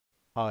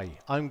Hi,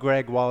 I'm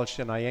Greg Walsh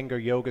and I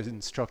Iyengar yoga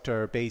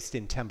instructor based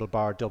in Temple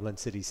Bar, Dublin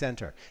City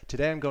Centre.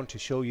 Today I'm going to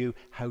show you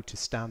how to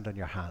stand on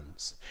your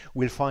hands.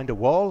 We'll find a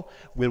wall,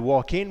 we'll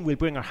walk in, we'll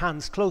bring our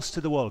hands close to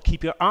the wall.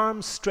 Keep your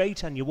arms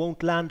straight and you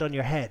won't land on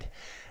your head.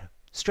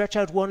 Stretch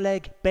out one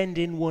leg, bend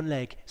in one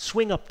leg,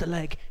 swing up the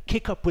leg,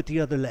 kick up with the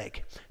other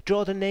leg.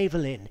 Draw the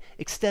navel in,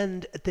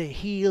 extend the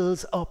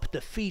heels up, the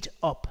feet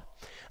up,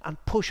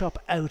 and push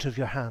up out of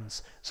your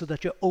hands so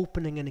that you're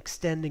opening and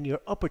extending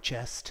your upper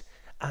chest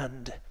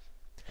and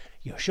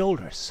your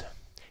shoulders.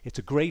 It's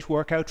a great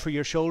workout for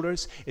your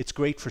shoulders. It's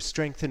great for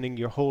strengthening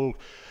your whole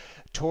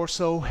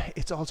torso.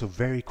 It's also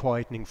very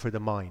quietening for the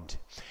mind.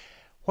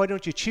 Why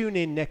don't you tune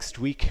in next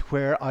week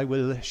where I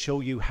will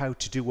show you how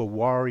to do a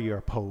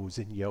warrior pose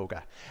in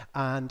yoga.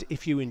 And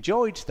if you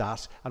enjoyed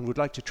that and would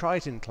like to try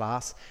it in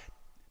class,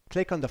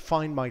 click on the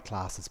Find My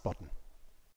Classes button.